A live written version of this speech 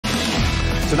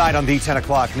Tonight on the 10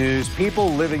 o'clock news, people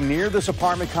living near this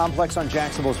apartment complex on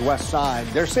Jacksonville's west side,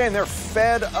 they're saying they're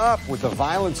fed up with the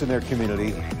violence in their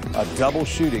community. A double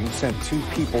shooting sent 2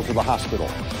 people to the hospital.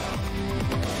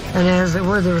 And as it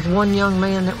were, there was one young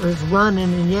man that was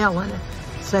running and yelling at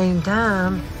the same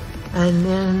time, and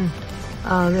then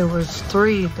there was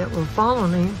 3 that were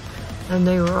following him, and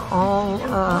they were all,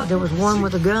 there was one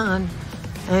with a gun,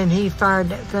 and he fired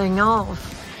that thing off.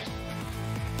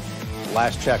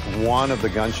 Last check, one of the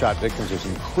gunshot victims is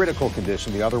in critical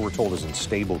condition. The other, we're told, is in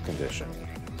stable condition.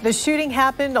 The shooting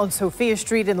happened on Sophia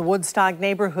Street in the Woodstock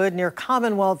neighborhood near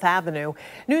Commonwealth Avenue.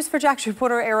 News4Jax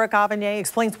reporter Eric Avanier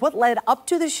explains what led up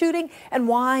to the shooting and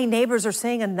why neighbors are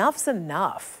saying enough's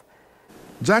enough.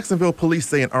 Jacksonville police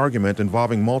say an argument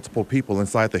involving multiple people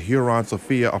inside the Huron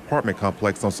Sophia apartment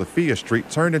complex on Sophia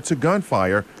Street turned into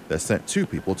gunfire that sent 2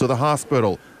 people to the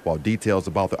hospital. While details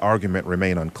about the argument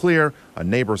remain unclear, a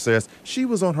neighbor says she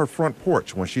was on her front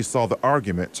porch when she saw the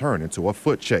argument turn into a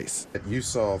foot chase. You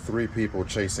saw 3 people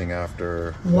chasing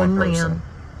after one person. Man.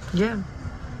 Yeah.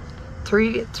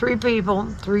 Three people,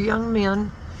 3 young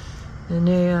men, and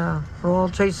they were all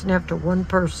chasing after one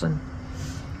person.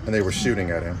 And they were shooting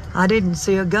at him. I didn't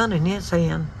see a gun in his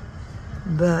hand,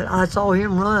 but I saw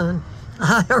him run.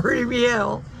 I heard him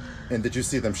yell. And did you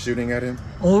see them shooting at him?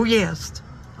 Oh, yes.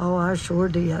 Oh, I sure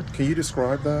did. Can you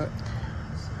describe that?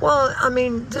 Well, I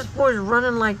mean, this boy's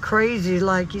running like crazy,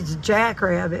 like he's a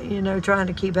jackrabbit, you know, trying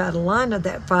to keep out of line of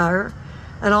that fire.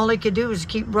 And all he could do is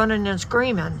keep running and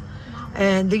screaming.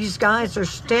 And these guys are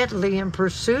steadily in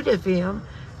pursuit of him,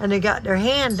 and they got their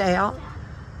hand out,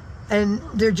 and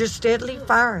they're just steadily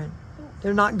firing.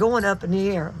 They're not going up in the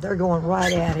air. They're going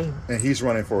right at him. And he's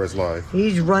running for his life.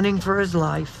 He's running for his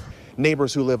life.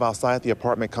 Neighbors who live outside the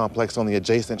apartment complex on the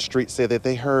adjacent street say that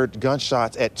they heard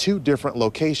gunshots at 2 different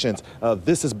locations.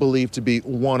 This is believed to be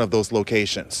one of those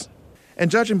locations. And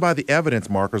judging by the evidence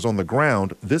markers on the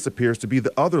ground, this appears to be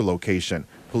the other location.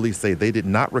 Police say they did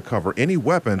not recover any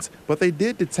weapons, but they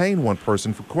did detain one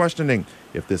person for questioning.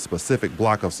 If this specific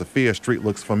block of Sophia Street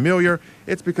looks familiar,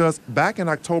 it's because back in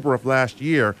October of last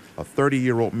year, a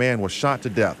 30-year-old man was shot to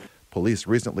death. Police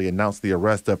recently announced the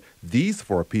arrest of these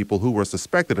 4 people who were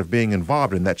suspected of being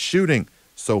involved in that shooting.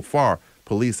 So far,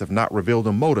 police have not revealed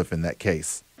a motive in that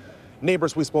case.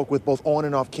 Neighbors we spoke with both on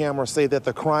and off camera say that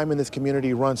the crime in this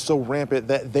community runs so rampant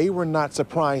that they were not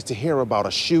surprised to hear about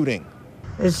a shooting.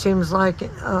 It seems like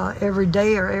every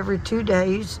day or every 2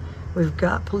 days, we've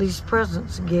got police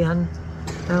presence again,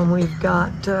 and we've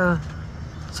got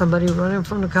somebody running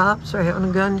from the cops or having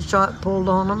a gunshot pulled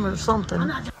on them or something.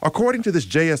 According to this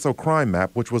JSO crime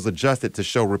map, which was adjusted to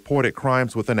show reported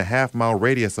crimes within a half-mile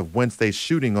radius of Wednesday's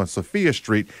shooting on Sophia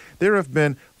Street, there have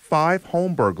been 5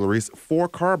 home burglaries, 4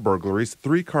 car burglaries,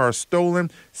 3 cars stolen,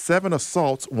 7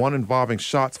 assaults, 1 involving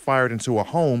shots fired into a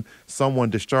home, someone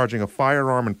discharging a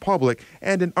firearm in public,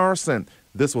 and an arson.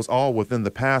 This was all within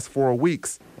the past 4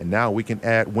 weeks. And now we can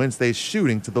add Wednesday's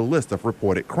shooting to the list of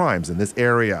reported crimes in this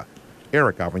area.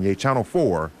 Eric Avanier, Channel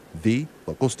 4, the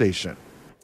local station.